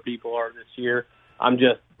of other people are this year. I'm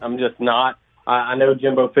just not. I know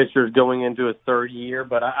Jimbo Fisher is going into his third year,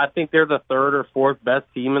 but I think they're the 3rd or 4th best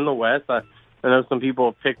team in the West. I know some people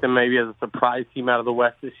have picked them maybe as a surprise team out of the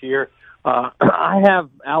West this year. I have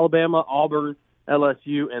Alabama, Auburn,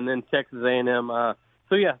 LSU, and then Texas A&M.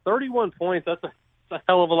 So, yeah, 31 points, that's a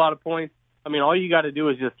hell of a lot of points. I mean, all you got to do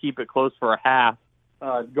is just keep it close for a half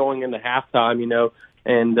going into halftime,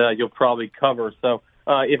 and you'll probably cover. So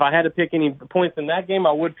if I had to pick any points in that game,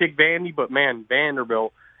 I would pick Vandy, but, man,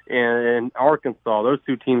 Vanderbilt and Arkansas, those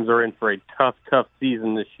 2 teams are in for a tough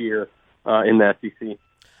season this year in the SEC.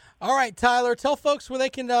 All right, Tyler, tell folks where they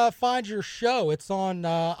can find your show. It's on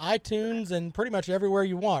iTunes and pretty much everywhere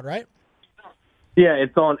you want, right? Yeah,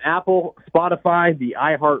 it's on Apple, Spotify, the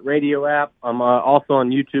iHeartRadio app. I'm also on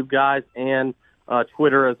YouTube, guys, and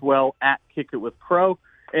Twitter as well, at Kick It With Pro.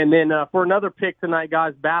 And then for another pick tonight,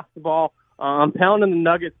 guys, basketball, I'm pounding the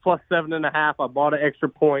Nuggets plus 7.5. I bought an extra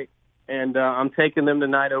point, and I'm taking them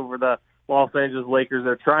tonight over the Los Angeles Lakers.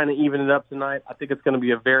 They're trying to even it up tonight. I think it's going to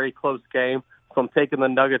be a very close game. So I'm taking the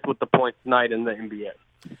Nuggets with the points tonight in the NBA.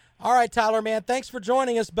 All right, Tyler, man. Thanks for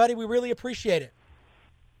joining us, buddy. We really appreciate it.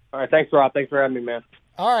 All right, thanks, Rob. Thanks for having me, man.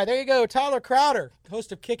 All right, there you go. Tyler Crowder,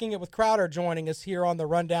 host of Kicking It With Crowder, joining us here on the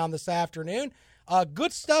Rundown this afternoon.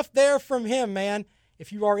 Good stuff there from him, man,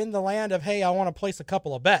 if you are in the land of, hey, I want to place a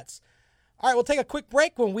couple of bets. All right, we'll take a quick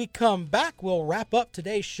break. When we come back, we'll wrap up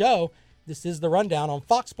today's show. This is the Rundown on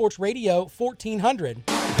Fox Sports Radio 1400.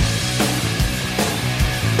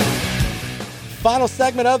 Final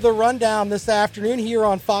segment of the Rundown this afternoon here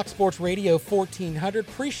on Fox Sports Radio 1400.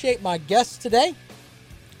 Appreciate my guests today.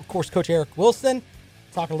 Of course, Coach Eric Wilson,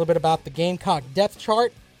 talking a little bit about the Gamecock depth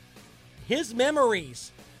chart. His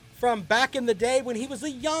memories from back in the day when he was a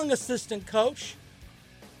young assistant coach.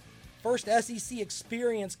 First SEC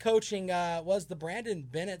experience coaching was the Brandon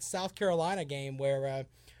Bennett South Carolina game where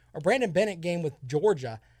Brandon Bennett game with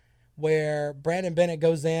Georgia, where Brandon Bennett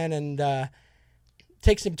goes in and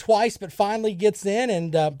takes him twice, but finally gets in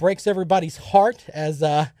and breaks everybody's heart, as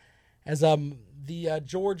the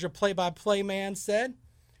Georgia play-by-play man said.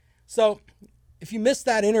 So if you missed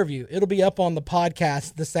that interview, it'll be up on the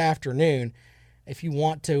podcast this afternoon if you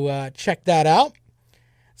want to check that out.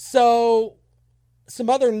 So some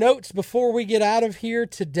other notes before we get out of here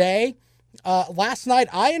today. Last night,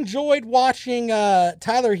 I enjoyed watching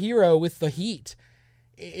Tyler Hero with the Heat.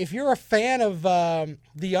 If you're a fan of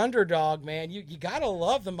the underdog, man, you got to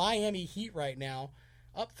love the Miami Heat right now.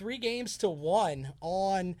 Up 3-1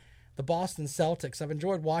 on the Boston Celtics. I've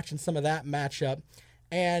enjoyed watching some of that matchup.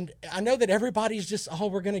 And I know that everybody's just,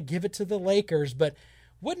 we're going to give it to the Lakers, but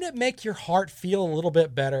wouldn't it make your heart feel a little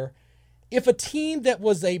bit better if a team that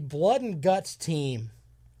was a blood and guts team,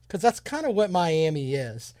 because that's kind of what Miami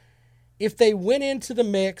is, if they went into the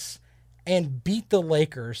mix and beat the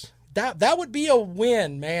Lakers, that would be a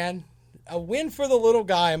win, man. A win for the little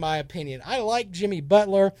guy, in my opinion. I like Jimmy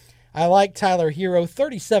Butler. I like Tyler Hero.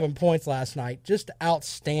 37 points last night. Just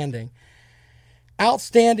outstanding.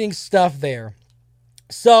 Outstanding stuff there.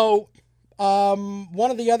 So,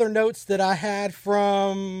 one of the other notes that I had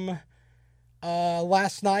from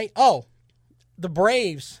last night, the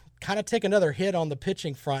Braves kind of take another hit on the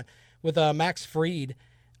pitching front with Max Fried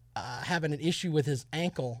having an issue with his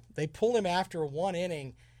ankle. They pull him after one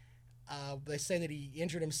inning. They say that he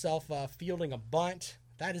injured himself fielding a bunt.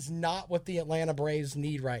 That is not what the Atlanta Braves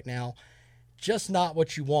need right now. Just not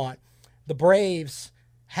what you want. The Braves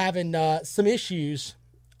having some issues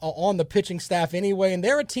on the pitching staff anyway, and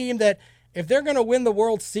they're a team that if they're going to win the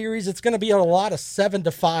World Series, it's going to be a lot of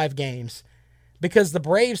 7-5 games because the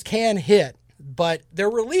Braves can hit, but their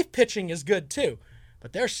relief pitching is good too.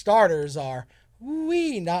 But their starters are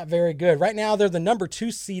not very good. Right now, they're the number 2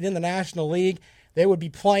 seed in the National League. They would be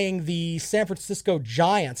playing the San Francisco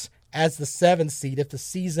Giants as the 7th seed if the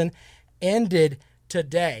season ended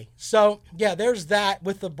today. So, yeah, there's that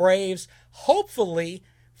with the Braves. Hopefully,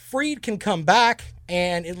 Fried can come back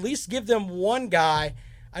and at least give them one guy.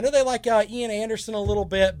 I know they like Ian Anderson a little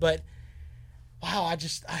bit, but wow,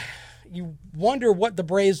 you wonder what the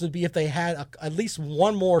Braves would be if they had at least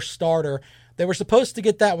one more starter. They were supposed to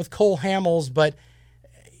get that with Cole Hamels, but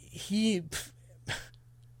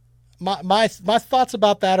my thoughts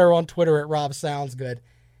about that are on Twitter at Rob Sounds Good.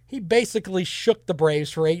 He basically shook the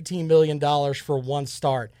Braves for $18 million for one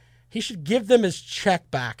start. He should give them his check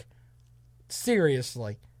back.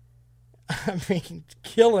 Seriously. I mean,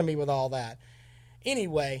 killing me with all that.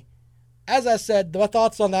 Anyway, as I said, my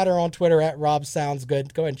thoughts on that are on Twitter at Rob Sounds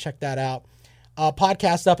Good. Go ahead and check that out.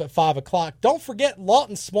 Podcast up at 5 o'clock. Don't forget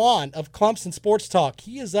Lawton Swan of Clemson Sports Talk.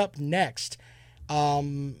 He is up next.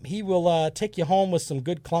 He will take you home with some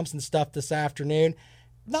good Clemson stuff this afternoon.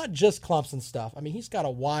 Not just Clemson stuff. I mean, he's got a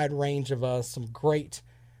wide range of some great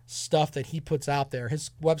stuff that he puts out there.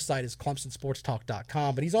 His website is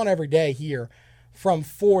clemsonsportstalk.com, but he's on every day here from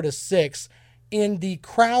 4 to 6 in the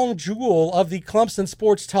crown jewel of the Clemson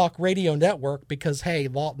Sports Talk radio network because, hey,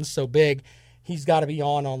 Lawton's so big, he's got to be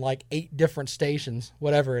on like 8 different stations,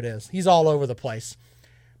 whatever it is. He's all over the place.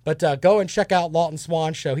 But go and check out Lawton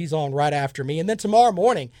Swan's show. He's on right after me. And then tomorrow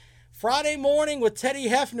morning, Friday morning with Teddy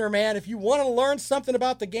Hefner, man, if you want to learn something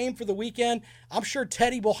about the game for the weekend, I'm sure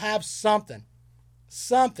Teddy will have something.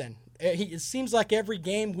 It seems like every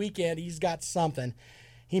game weekend he's got something.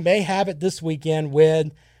 He may have it this weekend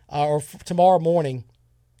tomorrow morning,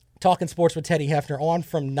 Talking Sports with Teddy Hefner on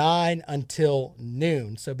from 9 until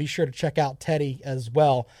noon. So be sure to check out Teddy as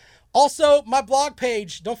well. Also, my blog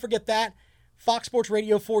page, don't forget that,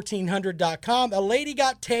 foxsportsradio1400.com. A lady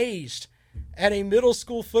got tased at a middle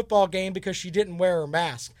school football game because she didn't wear her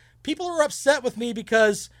mask. People are upset with me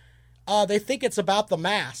because they think it's about the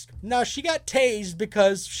mask. No, she got tased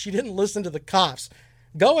because she didn't listen to the cops.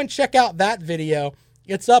 Go and check out that video.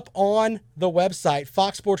 It's up on the website,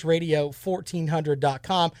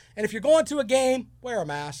 foxsportsradio1400.com. And if you're going to a game, wear a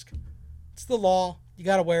mask. It's the law. You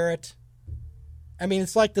got to wear it. I mean,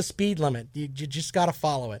 it's like the speed limit. You just got to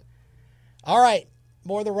follow it. All right,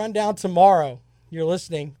 more of the rundown tomorrow. You're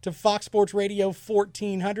listening to Fox Sports Radio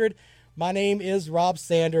 1400. My name is Rob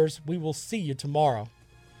Sanders. We will see you tomorrow.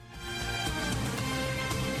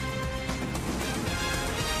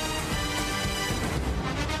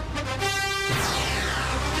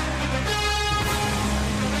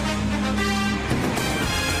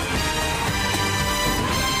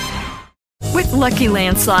 With Lucky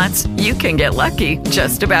Land Slots, you can get lucky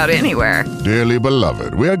just about anywhere. Dearly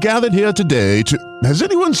beloved, we are gathered here today to... Has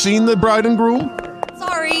anyone seen the bride and groom?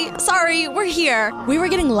 Sorry, we're here. We were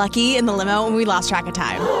getting lucky in the limo and we lost track of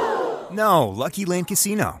time. No, Lucky Land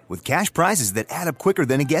Casino, with cash prizes that add up quicker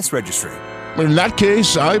than a guest registry. In that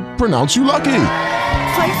case, I pronounce you lucky.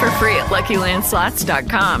 Play for free at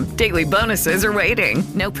LuckyLandSlots.com. Daily bonuses are waiting.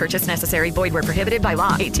 No purchase necessary. Void where prohibited by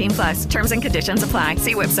law. 18+. Terms and conditions apply.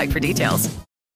 See website for details.